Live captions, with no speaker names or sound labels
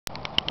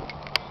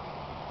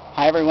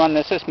everyone,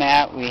 this is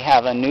Matt. We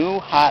have a new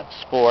hot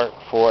sport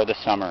for the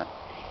summer.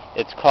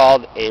 It's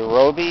called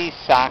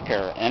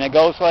Aerobie-Soccer, and it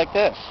goes like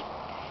this.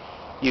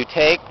 You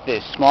take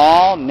the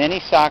small mini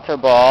soccer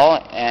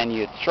ball and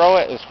you throw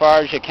it as far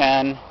as you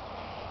can,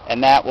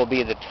 and that will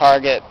be the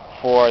target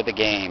for the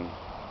game.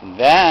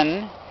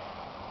 Then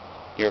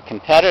your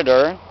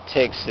competitor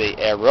takes the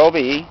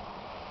aerobie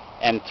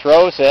and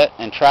throws it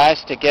and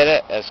tries to get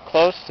it as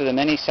close to the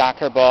mini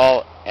soccer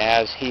ball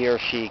as he or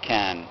she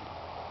can.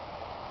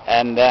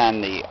 And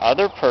then the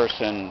other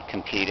person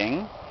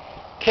competing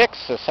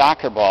kicks the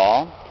soccer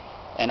ball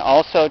and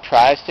also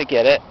tries to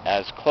get it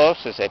as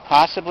close as they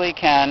possibly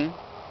can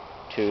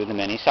to the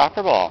mini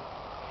soccer ball.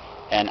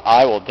 And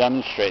I will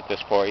demonstrate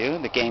this for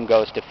you. The game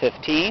goes to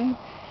 15,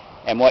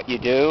 and what you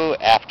do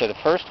after the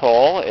first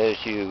hole is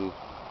you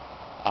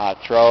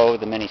throw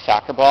the mini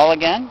soccer ball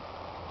again.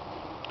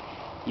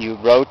 You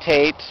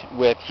rotate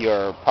with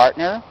your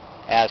partner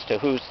as to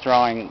who's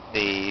throwing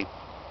the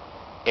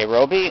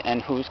aerobie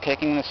and who's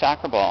kicking the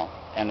soccer ball.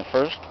 And the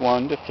first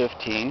 1 to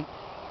 15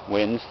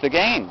 wins the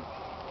game.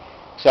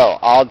 So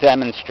I'll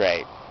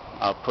demonstrate.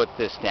 I'll put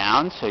this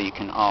down so you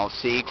can all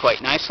see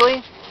quite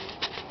nicely.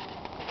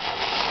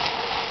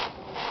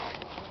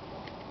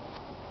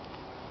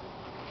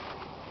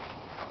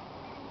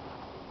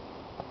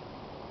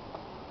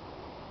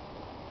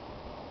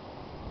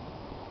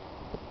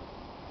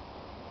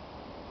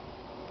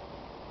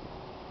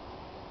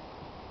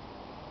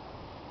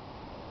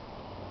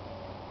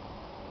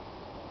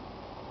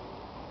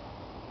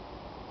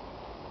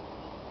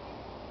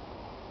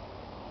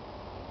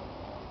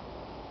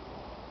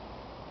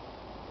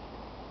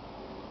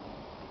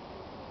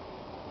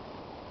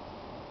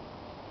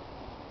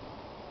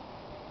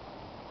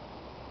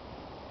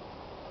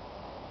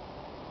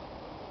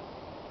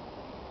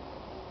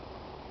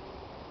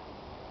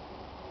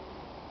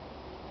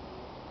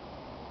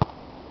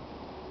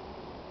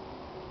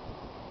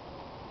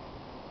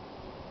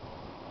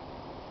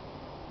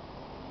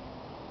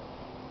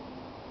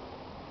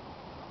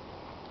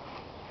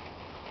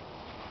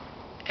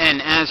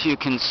 And as you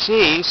can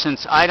see,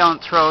 since I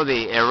don't throw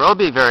the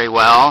aerobie very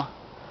well,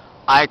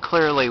 I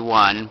clearly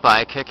won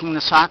by kicking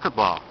the soccer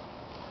ball.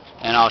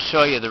 And I'll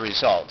show you the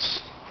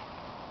results.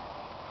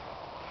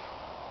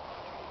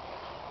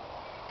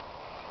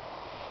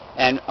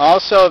 And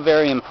also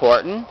very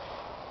important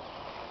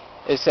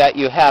is that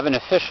you have an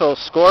official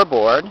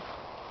scoreboard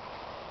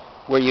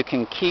where you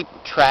can keep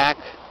track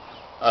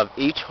of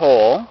each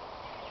hole,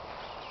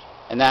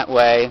 and that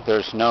way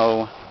there's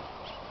no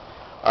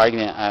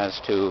argument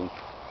as to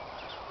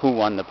who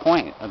won the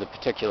point of the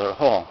particular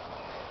hole.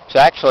 So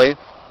actually,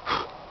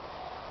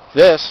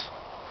 this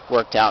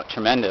worked out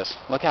tremendous.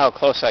 Look how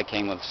close I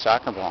came with the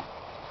soccer ball.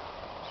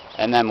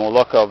 And then we'll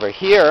look over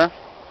here,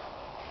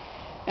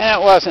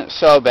 and it wasn't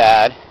so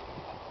bad,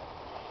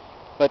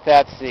 but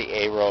that's the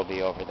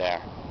aerobie over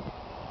there.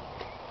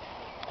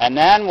 And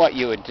then what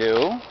you would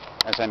do,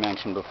 as I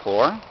mentioned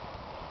before,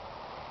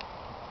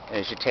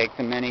 is you take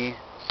the mini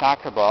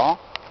soccer ball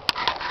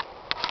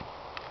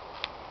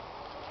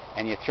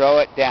and you throw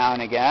it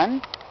down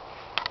again,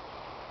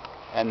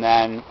 and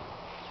then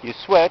you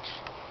switch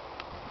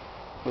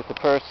with the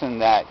person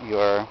that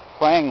you're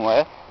playing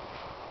with.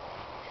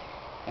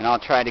 And I'll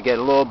try to get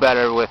a little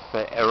better with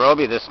the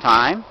aerobie this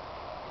time.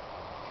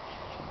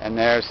 And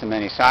there's the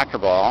mini soccer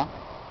ball.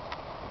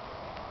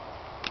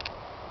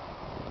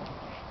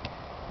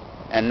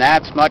 And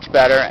that's much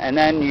better. And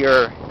then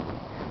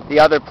the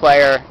other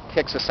player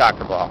kicks a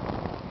soccer ball.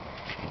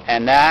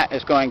 And that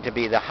is going to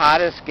be the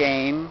hottest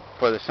game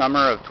for the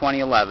summer of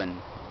 2011.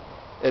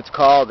 It's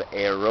called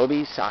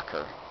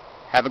Aerobie-Soccer.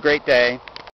 Have a great day.